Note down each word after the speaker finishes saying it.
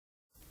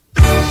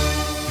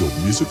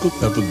musical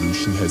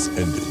evolution has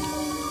ended.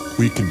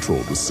 We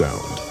control the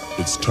sound.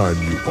 It's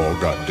time you all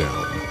got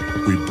down.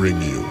 We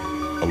bring you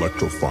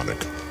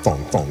electrophonic.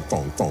 Fong, fong,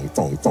 fong, fong,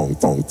 fong, fong,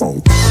 fong,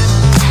 fong.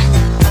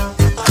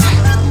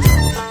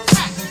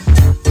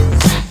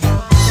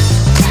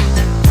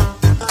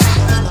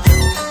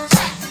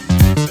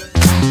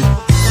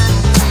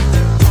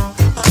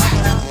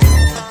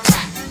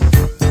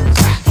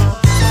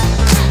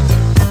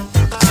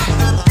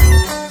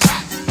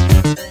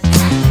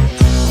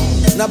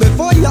 Now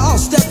before y'all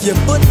step your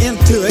foot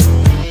into it,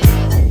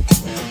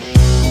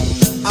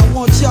 I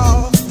want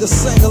y'all to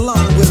sing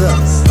along with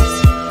us.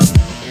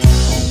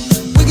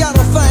 We got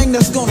a thing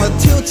that's gonna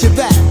tilt you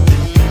back.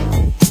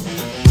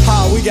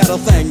 We got a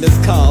thing that's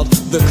called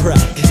the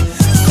crack.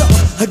 So,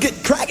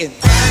 get crackin'.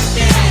 Let's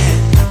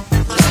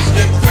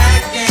get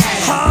crackin'.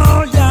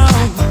 Oh,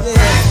 y'all.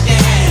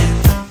 Crackin'.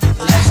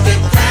 Let's get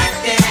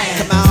crackin'.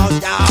 Come on,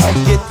 y'all.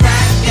 Get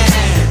crackin'.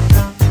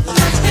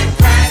 Let's get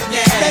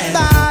crackin'.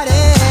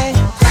 everybody.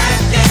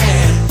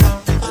 Crackin'.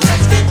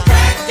 Let's get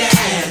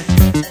crackin'.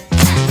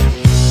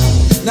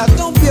 Now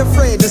don't be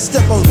afraid to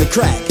step on the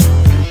crack,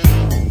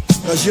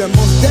 'cause you're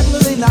most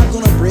definitely not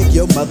gonna break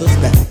your mother's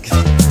back.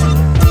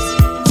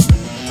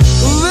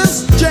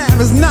 This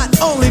jam is not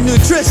only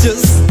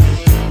nutritious,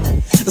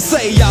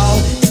 say y'all,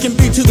 it can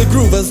be to the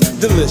groovers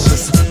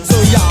delicious.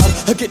 So y'all,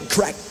 get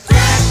cracked.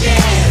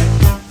 Crackin'.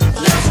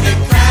 Let's get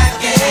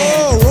crackin'.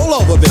 Oh, roll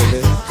over,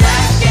 baby.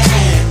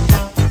 Crackin'.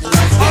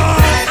 Let's get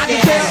I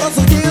can tell us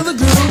to hear the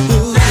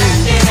groove.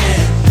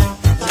 crackin'.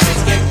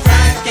 Let's get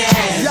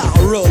crackin'.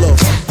 Y'all roll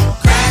over.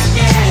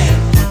 Crackin'.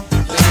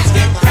 Let's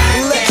get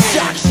crackin'. Let's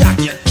shock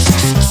you.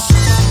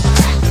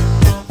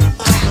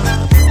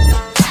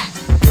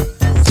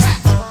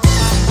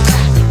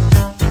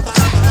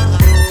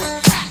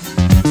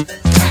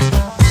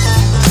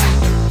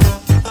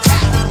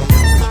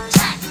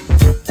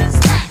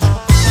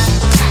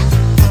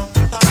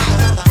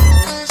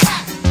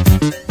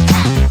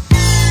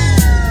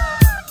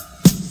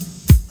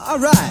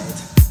 Alright,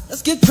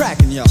 let's get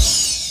crackin', y'all.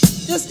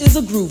 This is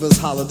a Groovers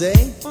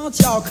holiday. Why don't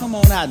y'all come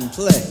on out and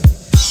play?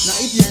 Now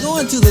if you're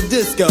going to the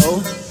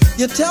disco,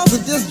 you tell the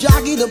disc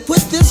jockey to put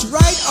this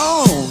right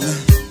on,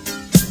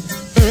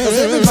 'cause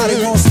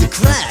everybody wants to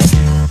crack.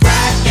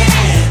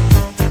 Crackin'.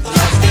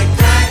 Let's get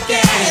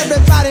crackin'.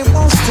 Everybody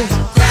wants to.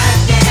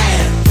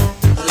 Crackin'.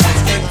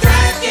 Let's get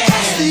crackin'.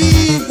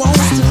 Steve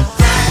wants to.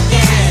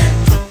 Crackin'.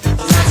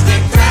 Let's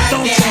get crackin'.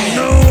 Don't you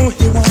know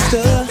he wants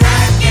to?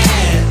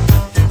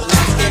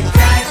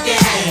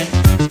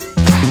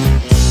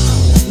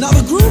 Now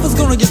the groove is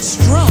gonna get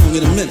strong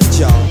in a minute,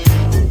 y'all.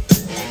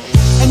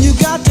 And you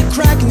got to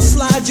crack and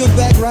slide your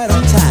back right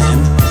on time.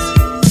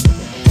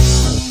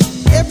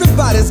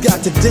 Everybody's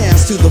got to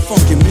dance to the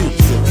funky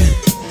music.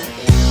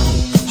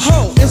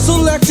 Oh, it's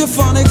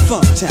electrophonic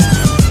funk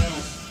time.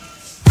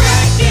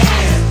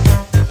 Crackin'.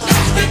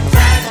 Let's get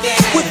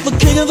crackin'. With the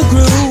king of the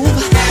groove.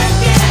 Let's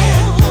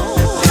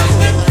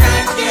get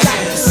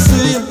crackin'.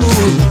 See you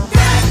move.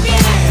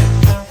 Crackin'.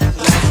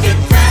 Let's get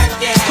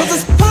crackin'. 'Cause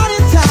it's party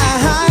time.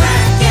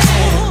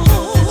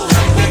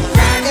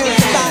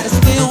 Everybody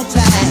stay on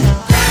time.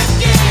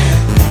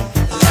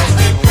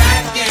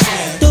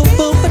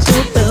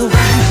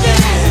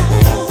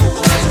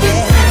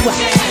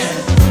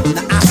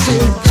 Now I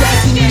said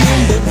Jackie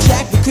remember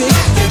Jack the Crick.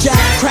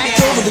 Jack cracked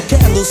over the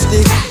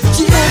candlestick.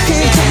 She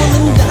okay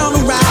tumbling down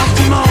around.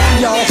 Come on,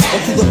 y'all,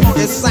 to the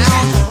funky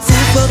sound.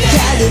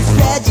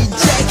 Supercalifragilistic.